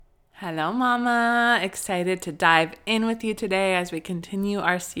Hello, Mama. Excited to dive in with you today as we continue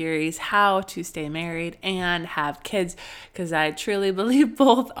our series, How to Stay Married and Have Kids, because I truly believe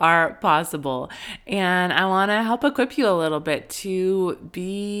both are possible. And I want to help equip you a little bit to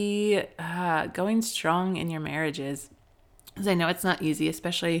be going strong in your marriages. Because I know it's not easy,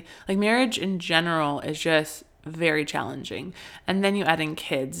 especially like marriage in general is just very challenging. And then you add in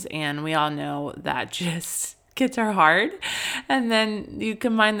kids, and we all know that just kids are hard. And then you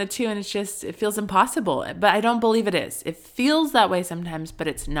combine the two, and it feels impossible. But I don't believe it is. It feels that way sometimes, but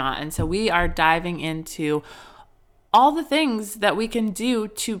it's not. And so we are diving into all the things that we can do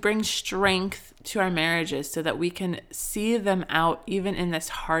to bring strength to our marriages so that we can see them out even in this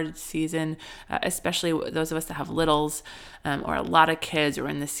hard season, especially those of us that have littles or a lot of kids or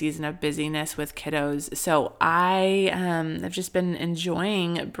in the season of busyness with kiddos. So I have just been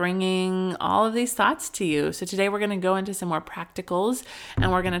enjoying bringing all of these thoughts to you. So today we're going to go into some more practicals,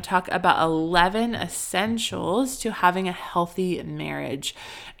 and we're going to talk about 11 essentials to having a healthy marriage.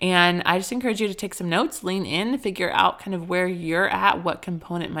 And I just encourage you to take some notes, lean in, figure out kind of where you're at, what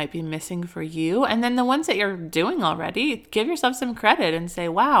component might be missing for you. And then the ones that you're doing already, give yourself some credit and say,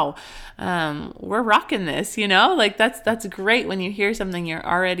 wow, we're rocking this, like that's great when you hear something you're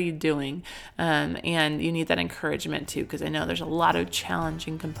already doing. And you need that encouragement too, because I know there's a lot of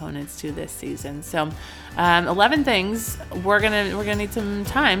challenging components to this season. So 11 things, we're gonna need some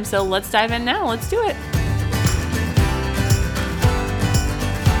time. So let's dive in now. Let's do it.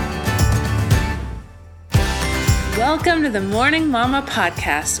 Welcome to the Morning Mama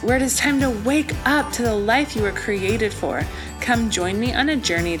podcast, where it is time to wake up to the life you were created for. Come join me on a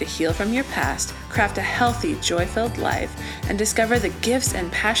journey to heal from your past, craft a healthy, joy-filled life, and discover the gifts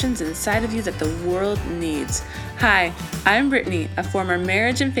and passions inside of you that the world needs. Hi, I'm Brittany, a former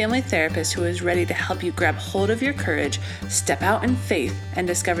marriage and family therapist who is ready to help you grab hold of your courage, step out in faith, and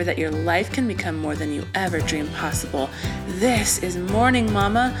discover that your life can become more than you ever dreamed possible. This is Morning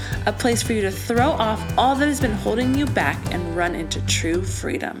Mama, a place for you to throw off all that has been holding you back and run into true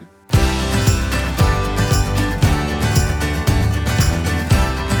freedom.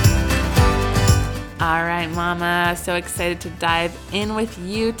 All right, Mama, so excited to dive in with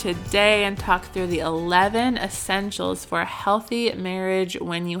you today and talk through the 11 essentials for a healthy marriage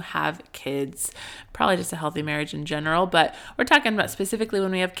when you have kids. Probably just a healthy marriage in general, but we're talking about specifically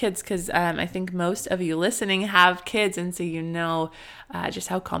when we have kids because I think most of you listening have kids, and so you know just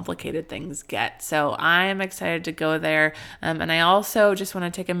how complicated things get. So I'm excited to go there, and I also just want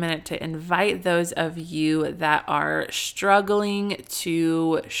to take a minute to invite those of you that are struggling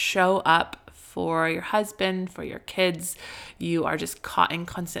to show up for your husband, for your kids. You are just caught in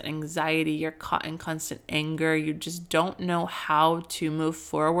constant anxiety. You're caught in constant anger. You just don't know how to move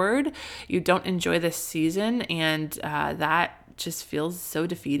forward. You don't enjoy this season, and that just feels so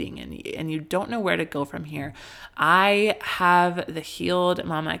defeating, and you don't know where to go from here. I have the Healed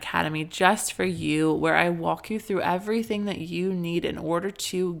Mama Academy just for you, where I walk you through everything that you need in order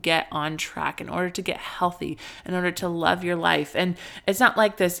to get on track, in order to get healthy, in order to love your life. And it's not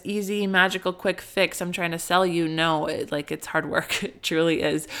like this easy, magical, quick fix I'm trying to sell you. No, it's hard work. It truly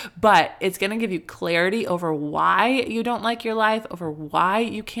is. But it's going to give you clarity over why you don't like your life, over why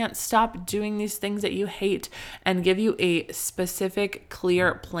you can't stop doing these things that you hate, and give you a specific,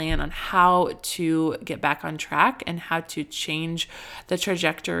 clear plan on how to get back on track and how to change the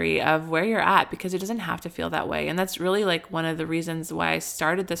trajectory of where you're at, because it doesn't have to feel that way. And that's really like one of the reasons why I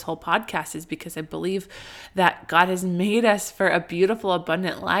started this whole podcast, is because I believe that God has made us for a beautiful,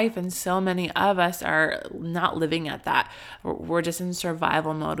 abundant life. And so many of us are not living at that. We're just in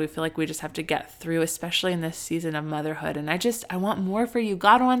survival mode. We feel like we just have to get through, especially in this season of motherhood. And I want more for you.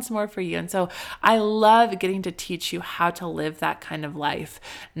 God wants more for you. And so I love getting to teach you how to live that kind of life.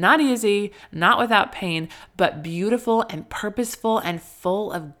 Not easy, not without pain, but beautiful and purposeful and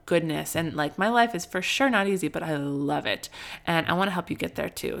full of goodness. And like, my life is for sure not easy, but I love it. And I want to help you get there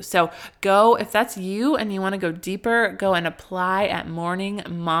too. So go, if that's you and you want to go deeper, go and apply at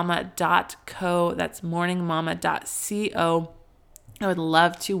morningmama.co. That's morningmama.co. I would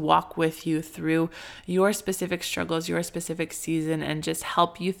love to walk with you through your specific struggles, your specific season, and just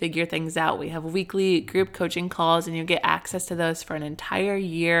help you figure things out. We have weekly group coaching calls, and you get access to those for an entire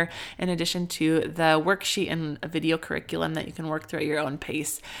year, in addition to the worksheet and a video curriculum that you can work through at your own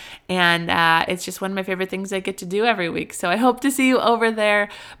pace. And it's just one of my favorite things I get to do every week. So I hope to see you over there.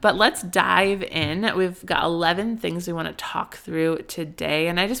 But let's dive in. We've got 11 things we want to talk through today.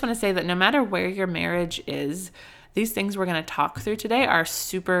 And I just want to say that no matter where your marriage is, these things we're going to talk through today are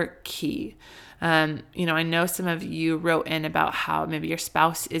super key. I know some of you wrote in about how maybe your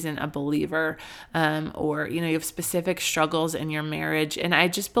spouse isn't a believer, or, you have specific struggles in your marriage. And I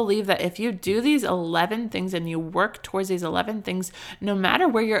just believe that if you do these 11 things and you work towards these 11 things, no matter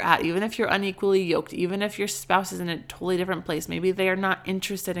where you're at, even if you're unequally yoked, even if your spouse is in a totally different place, maybe they are not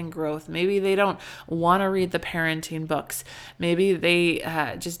interested in growth, maybe they don't want to read the parenting books, maybe they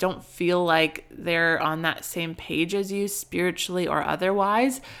just don't feel like they're on that same page as you spiritually or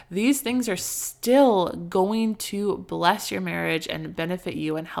otherwise, these things are still going to bless your marriage and benefit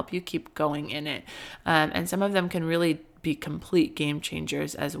you and help you keep going in it. And some of them can really be complete game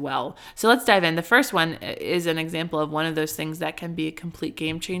changers as well. So let's dive in. The first one is an example of one of those things that can be a complete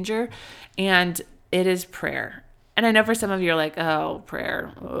game changer, and it is prayer. And I know for some of you are like, oh,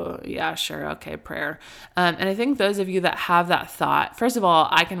 prayer. Oh, yeah, sure. Okay, prayer. And I think those of you that have that thought, first of all,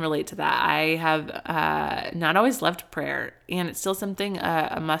 I can relate to that. I have not always loved prayer, and it's still something,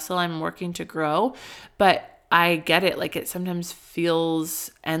 a muscle I'm working to grow, but I get it. Like, it sometimes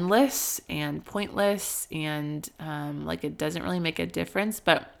feels endless and pointless, and like it doesn't really make a difference.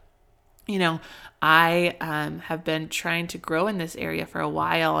 But I have been trying to grow in this area for a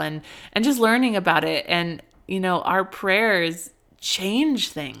while, and just learning about it. And our prayers change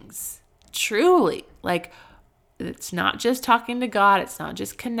things, truly. Like, it's not just talking to God. It's not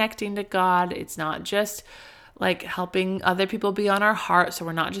just connecting to God. It's not just like helping other people be on our heart. So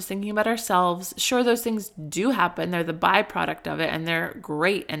we're not just thinking about ourselves. Sure, those things do happen. They're the byproduct of it, and they're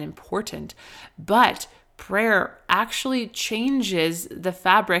great and important. But prayer actually changes the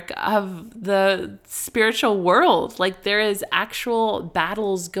fabric of the spiritual world. Like, there is actual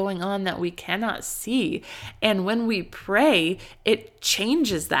battles going on that we cannot see. And when we pray, it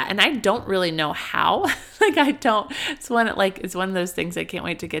changes that. And I don't really know how. It's one of those things I can't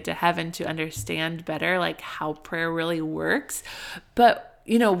wait to get to heaven to understand better, like how prayer really works. But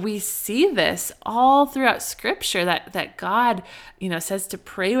we see this all throughout scripture that God, says to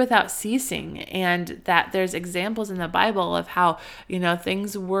pray without ceasing, and that there's examples in the Bible of how,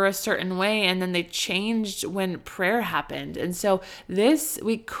 things were a certain way and then they changed when prayer happened. And so this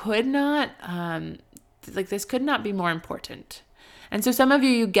could not be more important. And so some of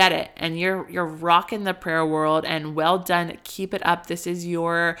you get it, and you're rocking the prayer world, and well done. Keep it up. This is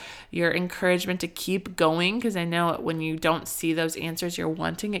your encouragement to keep going, because I know when you don't see those answers you're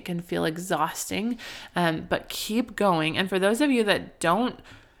wanting, it can feel exhausting, but keep going. And for those of you that don't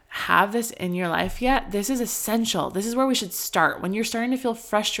have this in your life yet, this is essential. This is where we should start. When you're starting to feel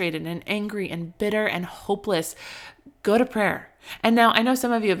frustrated and angry and bitter and hopeless, go to prayer. And now I know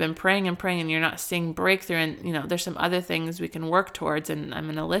some of you have been praying and praying and you're not seeing breakthrough, and there's some other things we can work towards, and I'm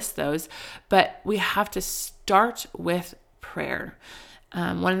going to list those, but we have to start with prayer.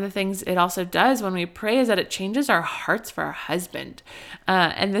 One of the things it also does when we pray is that it changes our hearts for our husband.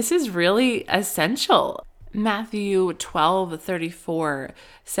 And this is really essential. Matthew 12:34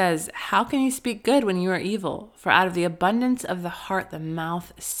 says, "How can you speak good when you are evil? For out of the abundance of the heart, the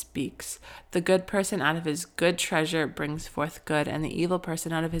mouth speaks. The good person out of his good treasure brings forth good, and the evil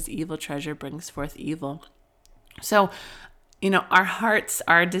person out of his evil treasure brings forth evil." So, our hearts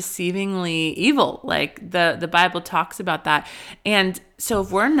are deceivingly evil. Like the Bible talks about that. And so if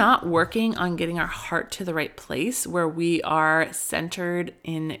we're not working on getting our heart to the right place where we are centered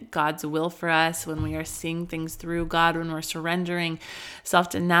in God's will for us, when we are seeing things through God, when we're surrendering,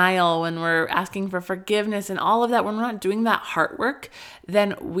 self-denial, when we're asking for forgiveness and all of that, when we're not doing that heart work,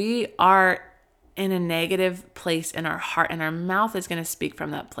 then we are in a negative place in our heart, and our mouth is going to speak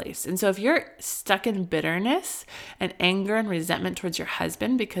from that place. And so if you're stuck in bitterness and anger and resentment towards your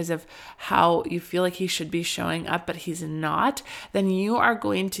husband because of how you feel like he should be showing up, but he's not, then you are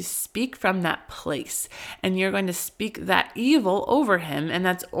going to speak from that place, and you're going to speak that evil over him. And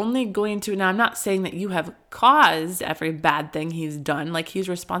that's only going to, now I'm not saying that you have caused every bad thing he's done, like he's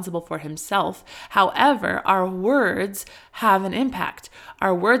responsible for himself. However, our words have an impact.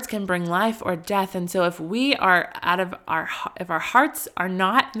 Our words can bring life or death. And so if our hearts are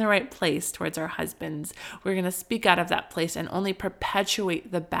not in the right place towards our husbands, we're going to speak out of that place and only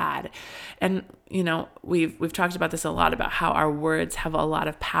perpetuate the bad. And we've talked about this a lot, about how our words have a lot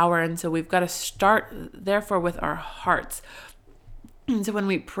of power. And so we've got to start therefore with our hearts. And so when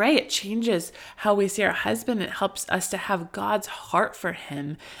we pray, it changes how we see our husband. It helps us to have God's heart for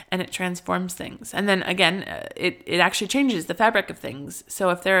him, and it transforms things. And then again, it actually changes the fabric of things. So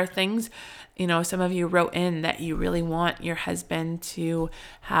if there are things, some of you wrote in that you really want your husband to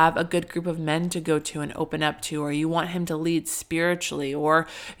have a good group of men to go to and open up to, or you want him to lead spiritually, or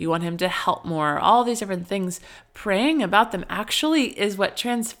you want him to help more, all these different things, praying about them actually is what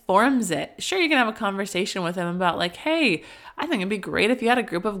transforms it. Sure, you can have a conversation with them about like, hey, I think it'd be great if you had a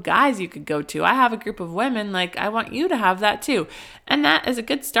group of guys you could go to. I have a group of women, like I want you to have that too. And that is a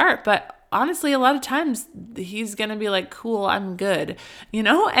good start, but honestly, a lot of times he's going to be like, cool, I'm good,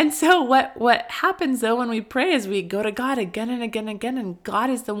 And so what happens though when we pray is we go to God again and again and again, and God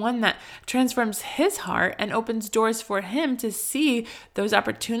is the one that transforms his heart and opens doors for him to see those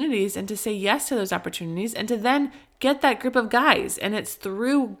opportunities and to say yes to those opportunities and to then get that group of guys. And it's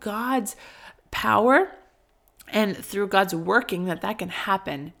through God's power and through God's working that can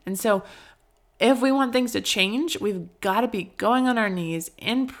happen. And so if we want things to change, we've got to be going on our knees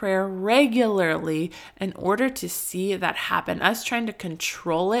in prayer regularly in order to see that happen. Us trying to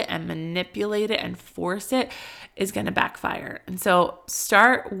control it and manipulate it and force it is going to backfire. And so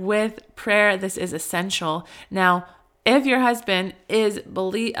start with prayer. This is essential. Now, if your husband is a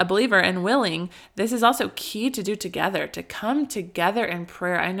believer and willing, this is also key to do together, to come together in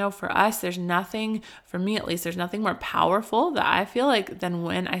prayer. I know for us, for me at least, there's nothing more powerful that I feel like than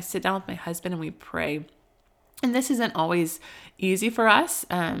when I sit down with my husband and we pray. And this isn't always easy for us.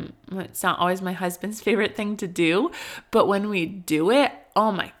 It's not always my husband's favorite thing to do, but when we do it,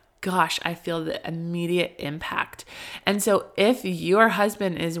 oh my gosh, I feel the immediate impact. And so if your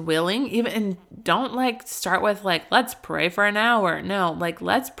husband is willing, and don't start with let's pray for an hour. No,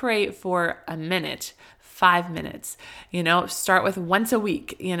 let's pray for a minute, 5 minutes, start with once a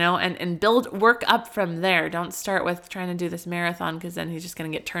week, and work up from there. Don't start with trying to do this marathon because then he's just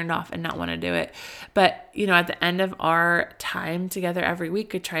going to get turned off and not want to do it. But, at the end of our time together every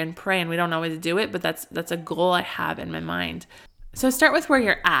week, we try and pray, and we don't always do it, but that's a goal I have in my mind. So start with where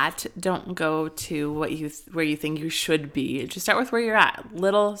you're at. Don't go to where you think you should be. Just start with where you're at.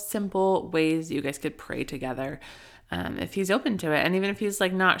 Little simple ways you guys could pray together. If he's open to it. And even if he's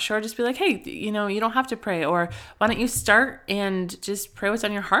not sure, just be like, hey, you don't have to pray. Or why don't you start and just pray what's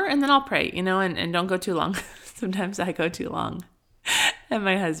on your heart and then I'll pray, and don't go too long. Sometimes I go too long. And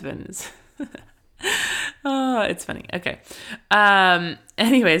my husband's. Oh, it's funny. Okay.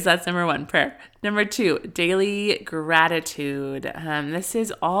 Anyways, that's number 1, prayer. Number 2, daily gratitude. This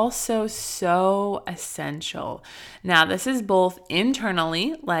is also so essential. Now, this is both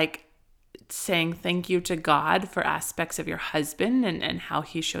internally, saying thank you to God for aspects of your husband and how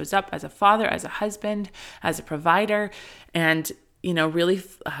he shows up as a father, as a husband, as a provider, and really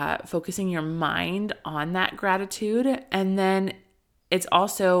focusing your mind on that gratitude. And then it's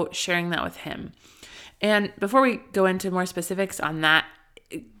also sharing that with him. And before we go into more specifics on that,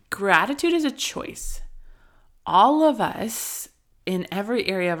 gratitude is a choice. All of us in every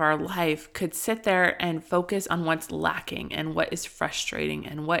area of our life could sit there and focus on what's lacking and what is frustrating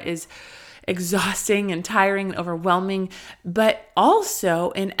and what is exhausting and tiring and overwhelming. But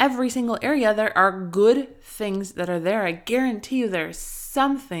also in every single area, there are good things that are there. I guarantee you there's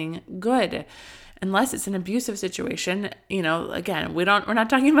something good. Unless it's an abusive situation, again, we're not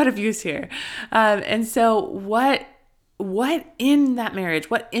talking about abuse here. And so what in that marriage,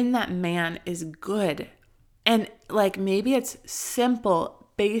 what in that man is good? And maybe it's simple,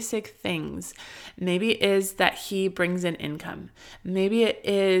 basic things. Maybe it is that he brings in income. Maybe it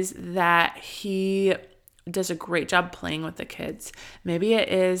is that he does a great job playing with the kids. Maybe it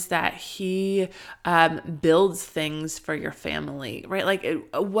is that he builds things for your family, right?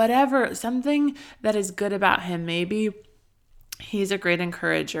 Whatever, something that is good about him. Maybe he's a great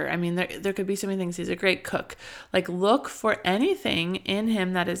encourager. I mean, there could be so many things. He's a great cook. Look for anything in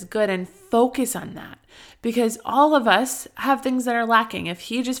him that is good and focus on that, because all of us have things that are lacking. If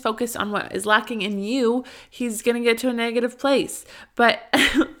he just focused on what is lacking in you, he's going to get to a negative place. But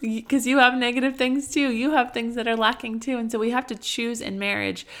because you have negative things too, you have things that are lacking too. And so we have to choose in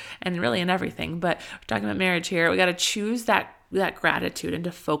marriage and really in everything, but we're talking about marriage here. We got to choose that gratitude and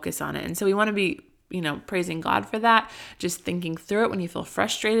to focus on it. And so we want to be praising God for that, just thinking through it. When you feel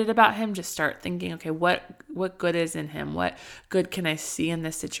frustrated about him, just start thinking, okay, what good is in him? What good can I see in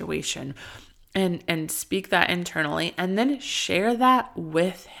this situation? And speak that internally, and then share that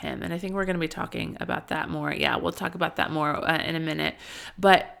with him. And I think we're going to be talking about that more. Yeah, we'll talk about that more in a minute,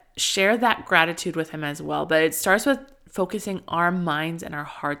 but share that gratitude with him as well. But it starts with focusing our minds and our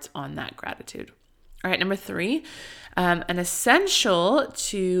hearts on that gratitude. All right, number 3, an essential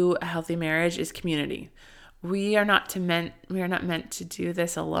to a healthy marriage is community. We are not meant to do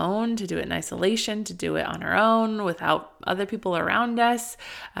this alone, to do it in isolation, to do it on our own without other people around us.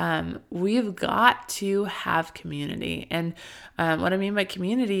 We've got to have community. And what I mean by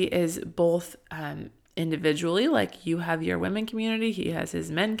community is both individually, like you have your women community, he has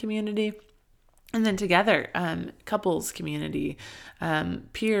his men community. And then together, couples, community,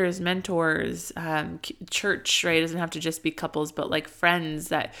 peers, mentors, church, right? It doesn't have to just be couples, but like friends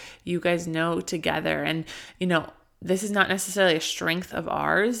that you guys know together. And, this is not necessarily a strength of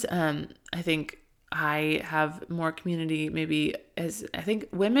ours. I think I have more community, I think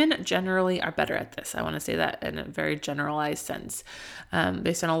women generally are better at this. I want to say that in a very generalized sense.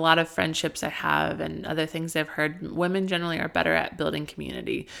 Based on a lot of friendships I have and other things I've heard, women generally are better at building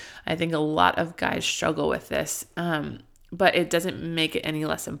community. I think a lot of guys struggle with this, but it doesn't make it any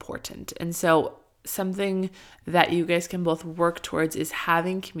less important. And so something that you guys can both work towards is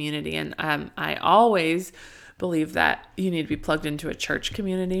having community. And I always believe that you need to be plugged into a church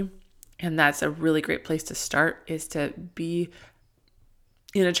community. And that's a really great place to start, is to be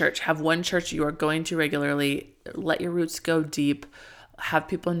in a church. Have one church you are going to regularly. Let your roots go deep. Have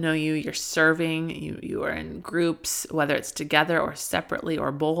people know you. You're serving. You are in groups, whether it's together or separately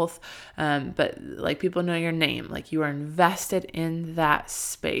or both. But like people know your name. Like you are invested in that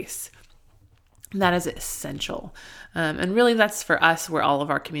space. That is essential. And really that's for us where all of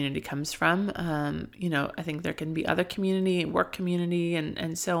our community comes from. I think there can be other community, work community,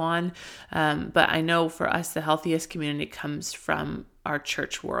 and so on. But I know for us, the healthiest community comes from our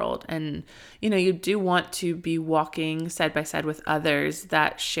church world. And, you do want to be walking side by side with others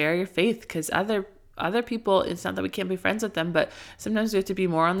that share your faith, because other people, it's not that we can't be friends with them, but sometimes we have to be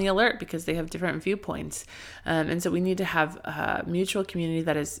more on the alert because they have different viewpoints. And so we need to have a mutual community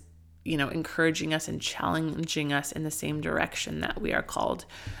that is encouraging us and challenging us in the same direction that we are called.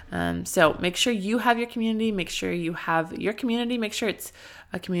 So make sure you have your community, make sure you have your community, make sure it's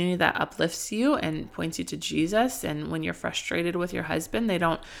a community that uplifts you and points you to Jesus. And when you're frustrated with your husband, they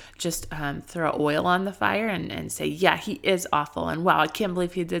don't just throw oil on the fire and say, yeah, he is awful. And wow, I can't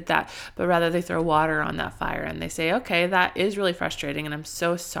believe he did that. But rather they throw water on that fire and they say, okay, that is really frustrating. And I'm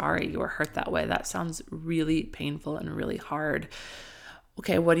so sorry you were hurt that way. That sounds really painful and really hard.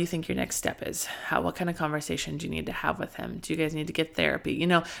 Okay, what do you think your next step is? What kind of conversation do you need to have with him? Do you guys need to get therapy?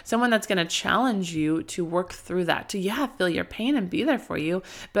 Someone that's going to challenge you to work through that, to feel your pain and be there for you,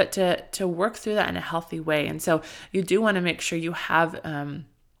 but to work through that in a healthy way. And so you do want to make sure you have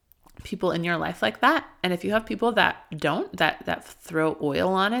people in your life like that. And if you have people that don't, that throw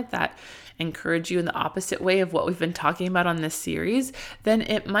oil on it, that encourage you in the opposite way of what we've been talking about on this series, then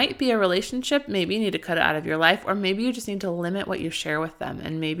it might be a relationship. Maybe you need to cut it out of your life, or maybe you just need to limit what you share with them.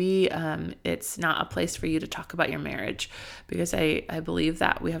 And maybe it's not a place for you to talk about your marriage, because I believe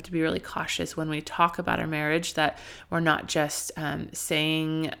that we have to be really cautious when we talk about our marriage, that we're not just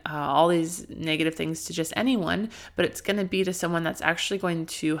saying all these negative things to just anyone, but it's going to be to someone that's actually going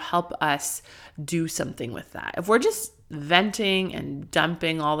to help us do something with that. If we're just venting and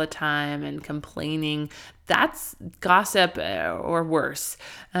dumping all the time and complaining, that's gossip or worse.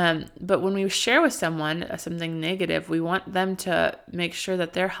 But when we share with someone something negative, we want them to make sure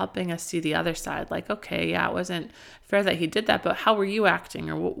that they're helping us see the other side. Like, okay, yeah, it wasn't fair that he did that, but how were you acting?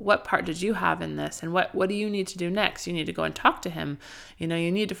 Or what part did you have in this? And what do you need to do next? You need to go and talk to him. You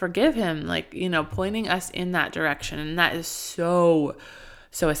need to forgive him, pointing us in that direction. And that is so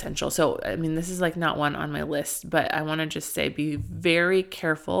essential. So, this is not one on my list, but I want to just say, be very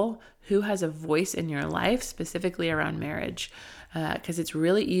careful who has a voice in your life, specifically around marriage, because it's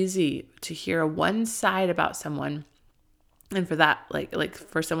really easy to hear one side about someone. And for that,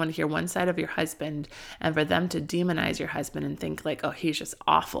 for someone to hear one side of your husband and for them to demonize your husband and think oh, he's just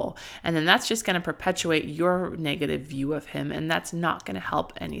awful. And then that's just going to perpetuate your negative view of him. And that's not going to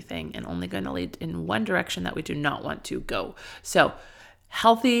help anything and only going to lead in one direction that we do not want to go. So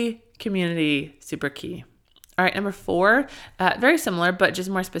healthy community, super key. All right, number 4, very similar, but just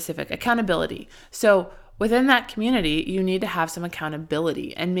more specific, accountability. So within that community, you need to have some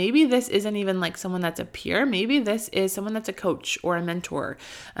accountability. And maybe this isn't even someone that's a peer. Maybe this is someone that's a coach or a mentor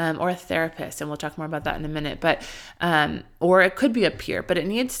or a therapist. And we'll talk more about that in a minute. But or it could be a peer, but it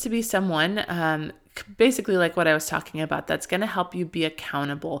needs to be someone basically like what I was talking about, that's going to help you be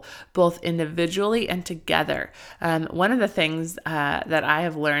accountable both individually and together. One of the things that I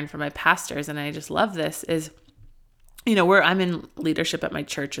have learned from my pastors, and I just love this, is I'm in leadership at my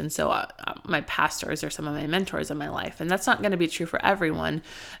church, and so my pastors are some of my mentors in my life, and that's not going to be true for everyone.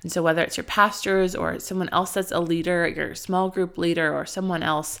 And so whether it's your pastors or someone else that's a leader, your small group leader, or someone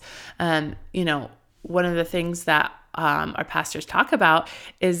else, one of the things that our pastors talk about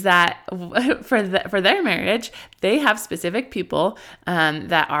is that for their marriage, they have specific people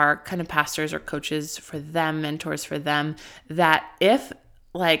that are kind of pastors or coaches for them, mentors for them, that if,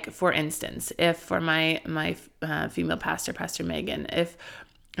 for instance, if for my female pastor, Pastor Megan, if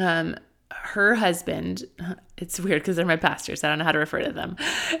her husband, it's weird because they're my pastors, I don't know how to refer to them.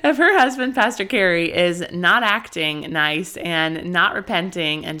 If her husband, Pastor Carey, is not acting nice and not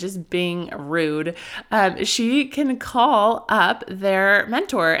repenting and just being rude, she can call up their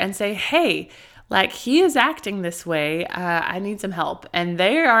mentor and say, hey, like, he is acting this way. I need some help. And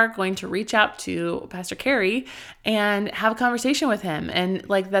they are going to reach out to Pastor Carey and have a conversation with him. And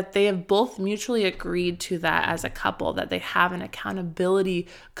like that they have both mutually agreed to that as a couple, that they have an accountability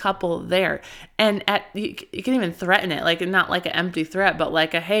couple there. And you can even threaten it, like not like an empty threat, but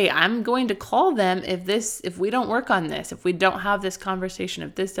like hey, I'm going to call them if we don't work on this, if we don't have this conversation,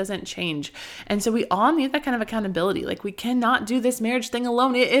 if this doesn't change. And so we all need that kind of accountability. Like, we cannot do this marriage thing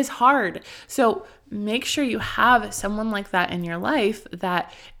alone. It is hard. So make sure you have someone like that in your life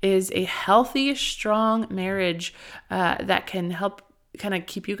that is a healthy, strong marriage that can help kind of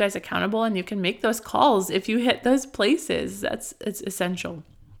keep you guys accountable, and you can make those calls if you hit those places. It's essential.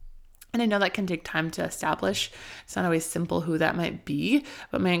 And I know that can take time to establish. It's not always simple who that might be,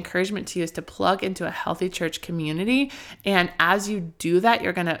 but my encouragement to you is to plug into a healthy church community. And as you do that,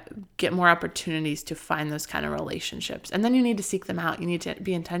 you're going to get more opportunities to find those kind of relationships. And then you need to seek them out. You need to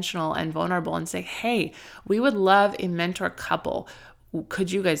be intentional and vulnerable and say, hey, we would love a mentor couple.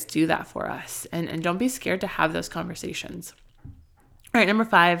 Could you guys do that for us? And don't be scared to have those conversations. All right, number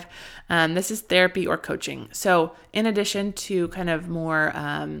 5, this is therapy or coaching. So in addition to kind of more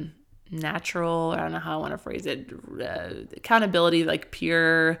natural, I don't know how I want to phrase it, accountability, like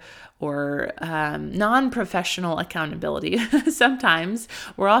peer or non-professional accountability. Sometimes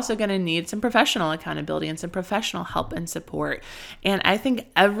we're also going to need some professional accountability and some professional help and support. And I think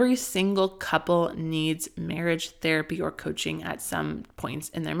every single couple needs marriage therapy or coaching at some points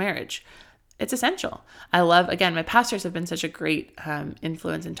in their marriage. It's essential. I love, again, my pastors have been such a great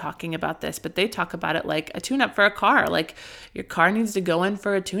influence in talking about this, but they talk about it like a tune-up for a car. Like, your car needs to go in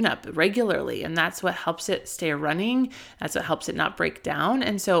for a tune-up regularly, and that's what helps it stay running. That's what helps it not break down.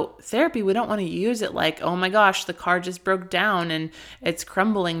 And so therapy, we don't want to use it like, oh my gosh, the car just broke down and it's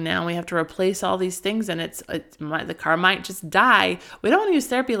crumbling now. We have to replace all these things and the car might just die. We don't want to use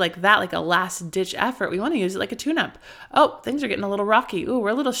therapy like that, like a last-ditch effort. We want to use it like a tune-up. Oh, things are getting a little rocky. Ooh, we're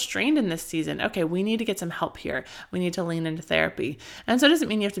a little strained in this season. Okay, we need to get some help here. We need to lean into therapy. And so it doesn't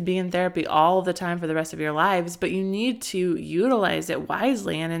mean you have to be in therapy all the time for the rest of your lives, but you need to utilize it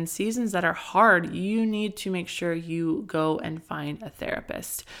wisely. And in seasons that are hard, you need to make sure you go and find a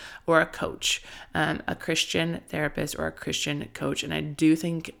therapist or a coach, a Christian therapist or a Christian coach. And I do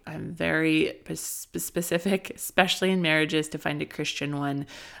think I'm very specific, especially in marriages, to find a Christian one,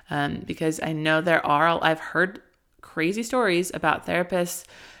 because I know I've heard crazy stories about therapists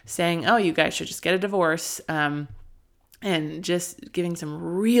saying, oh, you guys should just get a divorce, and just giving some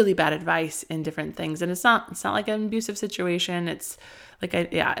really bad advice in different things. And it's not like an abusive situation. It's like,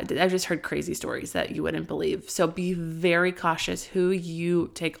 I've just heard crazy stories that you wouldn't believe. So be very cautious who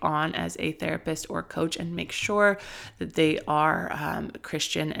you take on as a therapist or coach, and make sure that they are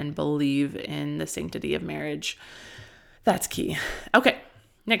Christian and believe in the sanctity of marriage. That's key. Okay,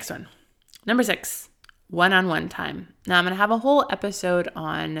 next one. Number 6. One-on-one time. Now, I'm going to have a whole episode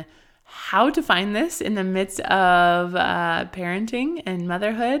on how to find this in the midst of parenting and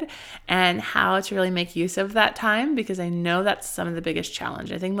motherhood, and how to really make use of that time, because I know that's some of the biggest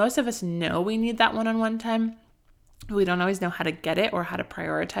challenge. I think most of us know we need that one-on-one time. We don't always know how to get it or how to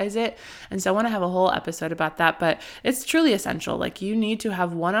prioritize it. And so I want to have a whole episode about that, but it's truly essential. Like, you need to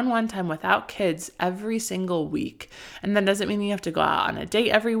have one-on-one time without kids every single week. And that doesn't mean you have to go out on a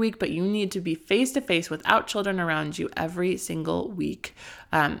date every week, but you need to be face-to-face without children around you every single week.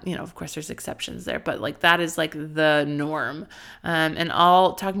 Of course there's exceptions there, but like that is like the norm. And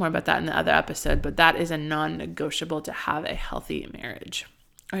I'll talk more about that in the other episode, but that is a non-negotiable to have a healthy marriage.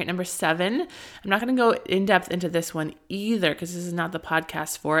 All right, number 7, I'm not going to go in depth into this one either, because this is not the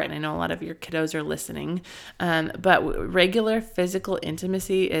podcast for it, and I know a lot of your kiddos are listening, but regular physical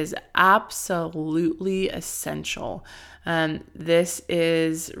intimacy is absolutely essential. This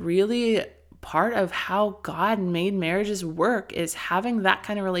is really part of how God made marriages work, is having that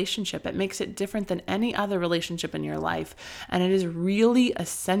kind of relationship. It makes it different than any other relationship in your life. And it is really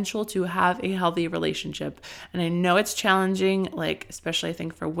essential to have a healthy relationship. And I know it's challenging, like, especially I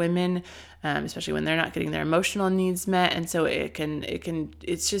think for women, especially when they're not getting their emotional needs met. And so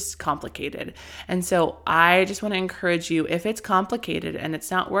it's just complicated. And so I just want to encourage you, if it's complicated and it's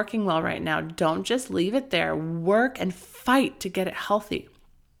not working well right now, don't just leave it there. Work and fight to get it healthy.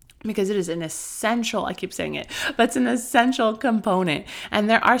 because it is an essential, I keep saying it, but it's an essential component. And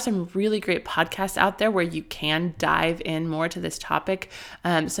there are some really great podcasts out there where you can dive in more to this topic.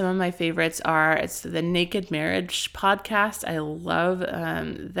 Some of my favorites are, it's the Naked Marriage podcast. I love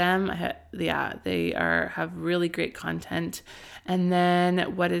them. They have really great content. And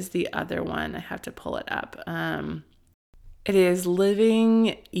then what is the other one? I have to pull it up. It is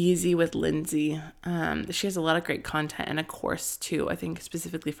Living Easy with Lindsay. She has a lot of great content and a course too, I think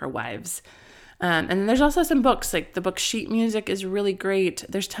specifically for wives. And then there's also some books, like the book Sheet Music is really great.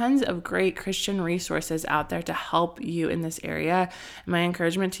 There's tons of great Christian resources out there to help you in this area. My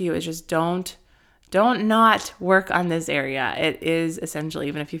encouragement to you is just don't not work on this area. It is essential,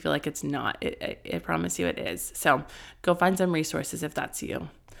 even if you feel like it's not. I promise you it is. So go find some resources if that's you.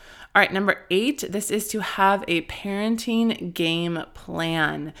 All right, number 8, this is to have a parenting game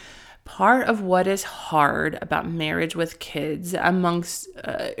plan. Part of what is hard about marriage with kids,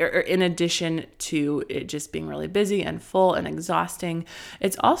 in addition to it just being really busy and full and exhausting,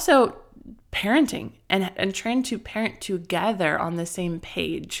 it's also parenting and trying to parent together on the same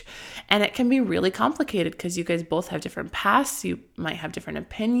page. And it can be really complicated because you guys both have different paths. You might have different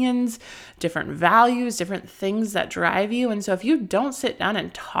opinions, different values, different things that drive you. And so if you don't sit down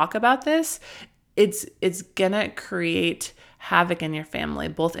and talk about this, it's gonna create havoc in your family,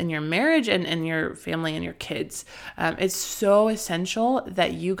 both in your marriage and in your family and your kids. It's so essential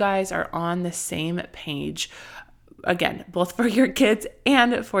that you guys are on the same page. Again, both for your kids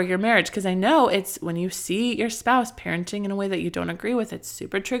and for your marriage. Because I know it's when you see your spouse parenting in a way that you don't agree with, it's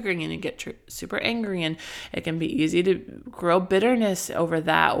super triggering and you get super angry, and it can be easy to grow bitterness over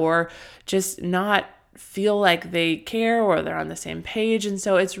that or just not feel like they care or they're on the same page. And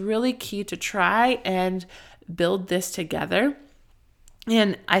so it's really key to try and build this together.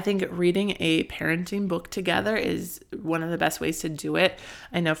 And I think reading a parenting book together is one of the best ways to do it.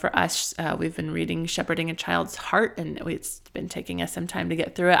 I know for us, we've been reading Shepherding a Child's Heart, and it's been taking us some time to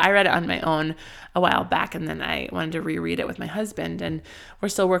get through it. I read it on my own a while back, and then I wanted to reread it with my husband, and we're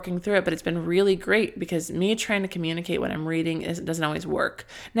still working through it, but it's been really great because me trying to communicate what I'm reading doesn't always work.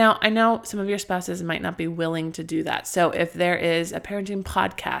 Now, I know some of your spouses might not be willing to do that. So if there is a parenting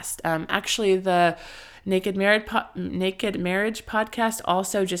podcast, actually the Naked Marriage podcast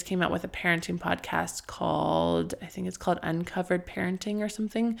also just came out with a parenting podcast called, I think it's called Uncovered Parenting or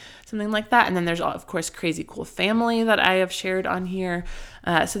something like that. And then there's, of course, Crazy Cool Family that I have shared on here.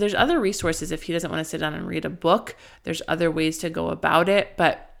 So there's other resources if he doesn't want to sit down and read a book. There's other ways to go about it,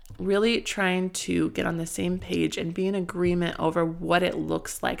 but really trying to get on the same page and be in agreement over what it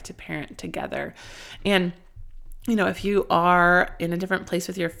looks like to parent together. And if you are in a different place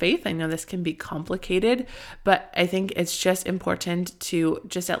with your faith, I know this can be complicated, but I think it's just important to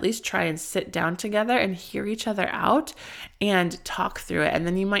just at least try and sit down together and hear each other out and talk through it. And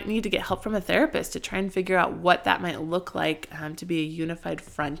then you might need to get help from a therapist to try and figure out what that might look like to be a unified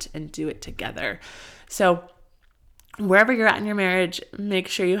front and do it together. So wherever you're at in your marriage, make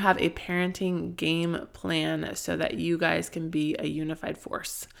sure you have a parenting game plan so that you guys can be a unified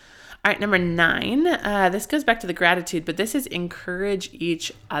force. All right, number 9, this goes back to the gratitude, but this is encourage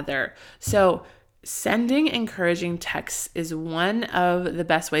each other. So sending encouraging texts is one of the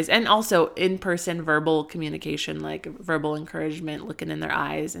best ways, and also in-person verbal communication, like verbal encouragement, looking in their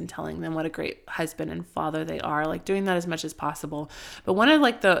eyes and telling them what a great husband and father they are, like doing that as much as possible. But one of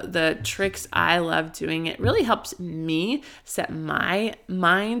the tricks I love doing, it really helps me set my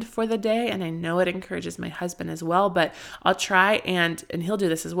mind for the day, and I know it encourages my husband as well, but I'll try and he'll do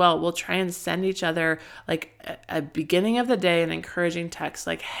this as well. We'll try and send each other like a beginning of the day an encouraging text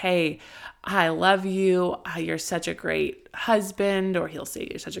like, hey, I love you. You're such a great husband, or he'll say,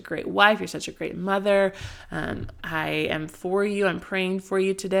 you're such a great wife. You're such a great mother. I am for you. I'm praying for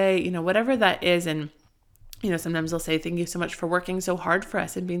you today. Whatever that is. And sometimes they'll say, thank you so much for working so hard for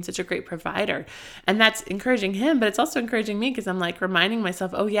us and being such a great provider. And that's encouraging him, but it's also encouraging me because I'm like reminding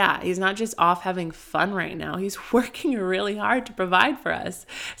myself, oh yeah, he's not just off having fun right now. He's working really hard to provide for us.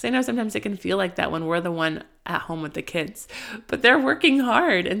 So I know sometimes it can feel like that when we're the one at home with the kids, but they're working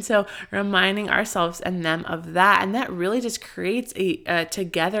hard. And so reminding ourselves and them of that, and that really just creates a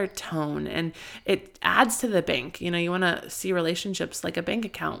together tone, and it adds to the bank. You want to see relationships like a bank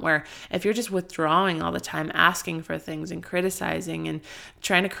account, where if you're just withdrawing all the time, asking for things and criticizing and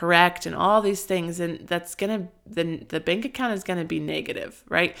trying to correct and all these things, and the bank account is going to be negative,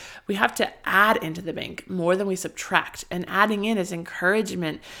 right? We have to add into the bank more than we subtract, and adding in is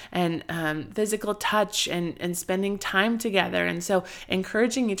encouragement and physical touch and spending time together. And so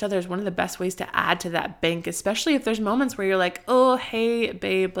encouraging each other is one of the best ways to add to that bank, especially if there's moments where you're like, oh, hey,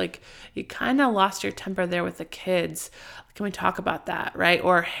 babe, like you kind of lost your your temper there with the kids. Can we talk about that, right?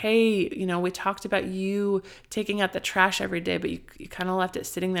 Or, hey, we talked about you taking out the trash every day, but you kind of left it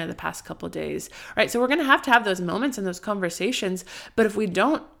sitting there the past couple of days, right? So we're going to have those moments and those conversations. But if we're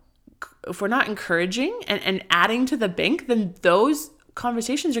not encouraging and adding to the bank, then those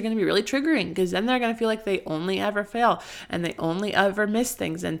conversations are going to be really triggering, because then they're going to feel like they only ever fail and they only ever miss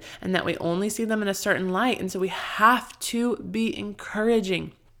things, and that we only see them in a certain light. And so we have to be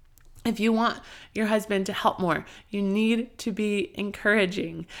encouraging. If you want your husband to help more, you need to be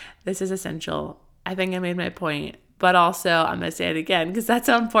encouraging. This is essential. I think I made my point, but also I'm going to say it again because that's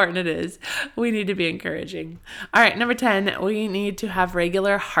how important it is. We need to be encouraging. All right, number 10, we need to have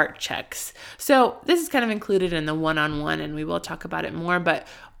regular heart checks. So this is kind of included in the one-on-one, and we will talk about it more, but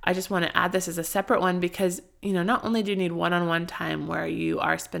I just want to add this as a separate one because, not only do you need one-on-one time where you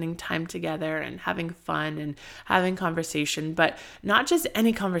are spending time together and having fun and having conversation, but not just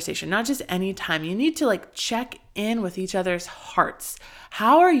any conversation, not just any time. You need to check in with each other's hearts.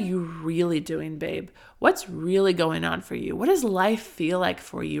 How are you really doing, babe? What's really going on for you? What does life feel like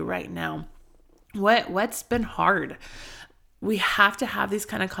for you right now? What's been hard? We have to have these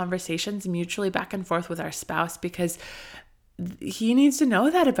kind of conversations mutually back and forth with our spouse, because he needs to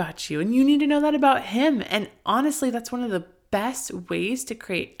know that about you and you need to know that about him. And honestly, that's one of the best ways to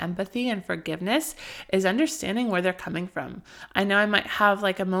create empathy and forgiveness, is understanding where they're coming from. I know I might have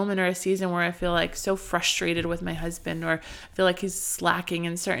a moment or a season where I feel so frustrated with my husband, or feel like he's slacking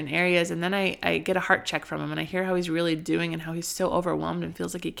in certain areas. And then I get a heart check from him and I hear how he's really doing and how he's so overwhelmed and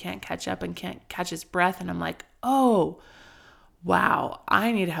feels like he can't catch up and can't catch his breath. And I'm like, oh, wow,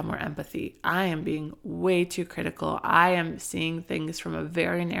 I need to have more empathy. I am being way too critical. I am seeing things from a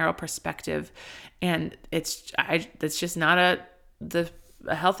very narrow perspective, and it's just not a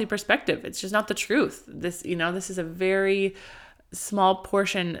healthy perspective. It's just not the truth. This is a very small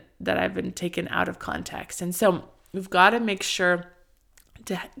portion that I've been taken out of context. And so we've got to make sure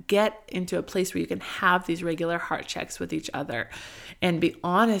to get into a place where you can have these regular heart checks with each other and be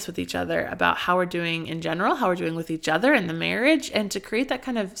honest with each other about how we're doing in general, how we're doing with each other in the marriage, and to create that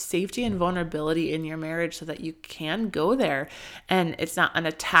kind of safety and vulnerability in your marriage so that you can go there and it's not an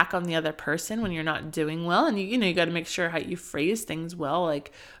attack on the other person when you're not doing well. And you got to make sure how you phrase things well,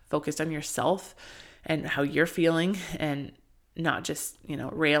 focused on yourself and how you're feeling, and not just,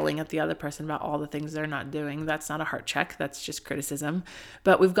 railing at the other person about all the things they're not doing. That's not a heart check. That's just criticism.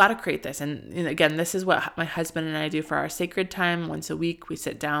 But we've got to create this. And again, this is what my husband and I do for our sacred time. Once a week, we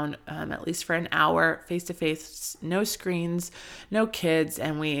sit down at least for an hour, face to face, no screens, no kids,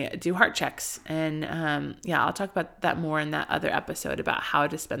 and we do heart checks. And I'll talk about that more in that other episode about how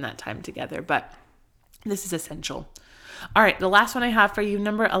to spend that time together. But this is essential. All right, the last one I have for you,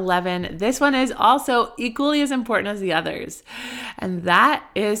 number 11. This one is also equally as important as the others, and that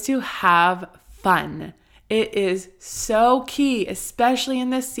is to have fun. It is so key, especially in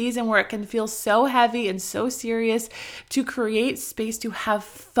this season where it can feel so heavy and so serious, to create space to have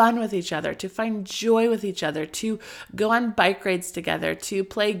fun with each other, to find joy with each other, to go on bike rides together, to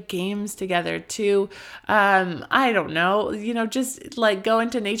play games together, to, just go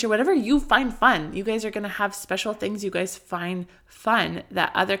into nature, whatever you find fun. You guys are going to have special things you guys find fun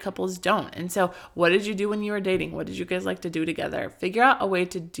that other couples don't. And so what did you do when you were dating? What did you guys like to do together? Figure out a way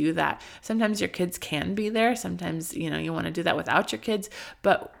to do that. Sometimes your kids can be there. Sometimes, you want to do that without your kids,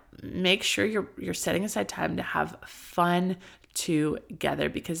 but make sure you're setting aside time to have fun together,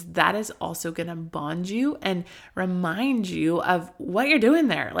 because that is also going to bond you and remind you of what you're doing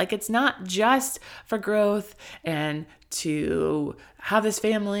there. It's not just for growth and to have this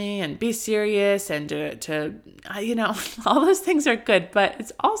family and be serious and to all those things are good, but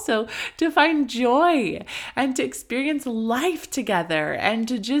it's also to find joy and to experience life together and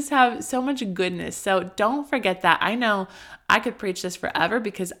to just have so much goodness. So don't forget that. I know I could preach this forever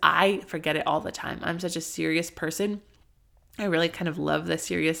because I forget it all the time. I'm such a serious person. I really kind of love the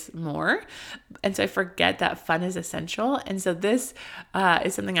serious more. And so I forget that fun is essential. And so this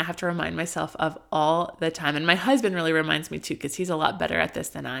is something I have to remind myself of all the time. And my husband really reminds me too, because he's a lot better at this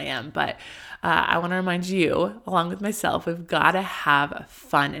than I am. But I want to remind you, along with myself, we've got to have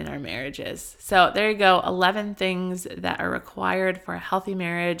fun in our marriages. So there you go. 11 things that are required for a healthy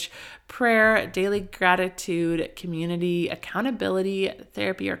marriage: prayer, daily gratitude, community, accountability,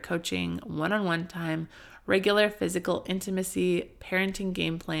 therapy or coaching, one-on-one time, regular physical intimacy, parenting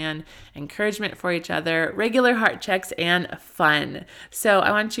game plan, encouragement for each other, regular heart checks, and fun. So I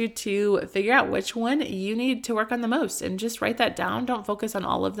want you to figure out which one you need to work on the most and just write that down. Don't focus on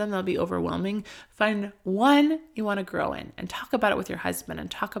all of them. They'll be overwhelming. Find one you want to grow in and talk about it with your husband and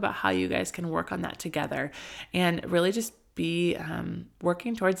talk about how you guys can work on that together, and really just be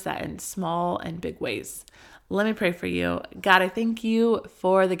working towards that in small and big ways. Let me pray for you. God, I thank you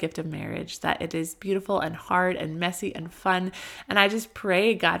for the gift of marriage, that it is beautiful and hard and messy and fun. And I just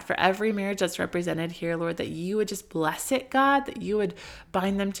pray, God, for every marriage that's represented here, Lord, that you would just bless it, God, that you would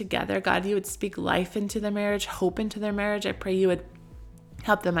bind them together. God, you would speak life into their marriage, hope into their marriage. I pray you would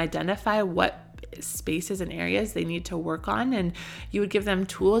help them identify what spaces and areas they need to work on, and you would give them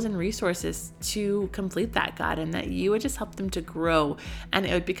tools and resources to complete that, God, and that you would just help them to grow, and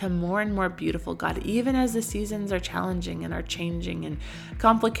it would become more and more beautiful, God, even as the seasons are challenging and are changing and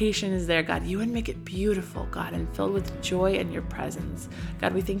complication is there, God, you would make it beautiful, God, and filled with joy in your presence.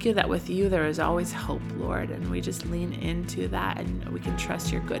 God, we thank you that with you there is always hope, Lord, and we just lean into that and we can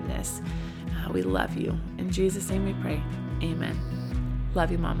trust your goodness. We love you. In Jesus' name we pray. Amen.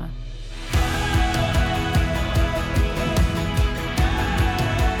 Love you, Mama.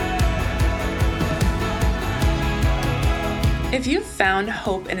 If you found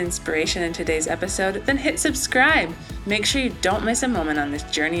hope and inspiration in today's episode, then hit subscribe. Make sure you don't miss a moment on this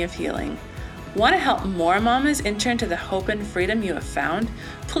journey of healing. Want to help more mamas enter into the hope and freedom you have found?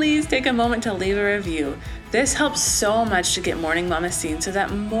 Please take a moment to leave a review. This helps so much to get Morning Mama seen so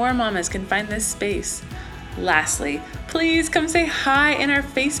that more mamas can find this space. Lastly, please come say hi in our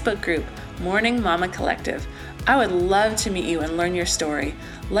Facebook group, Morning Mama Collective. I would love to meet you and learn your story.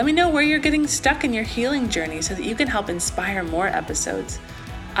 Let me know where you're getting stuck in your healing journey so that you can help inspire more episodes.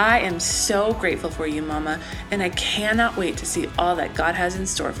 I am so grateful for you, Mama, and I cannot wait to see all that God has in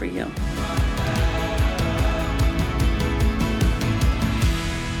store for you.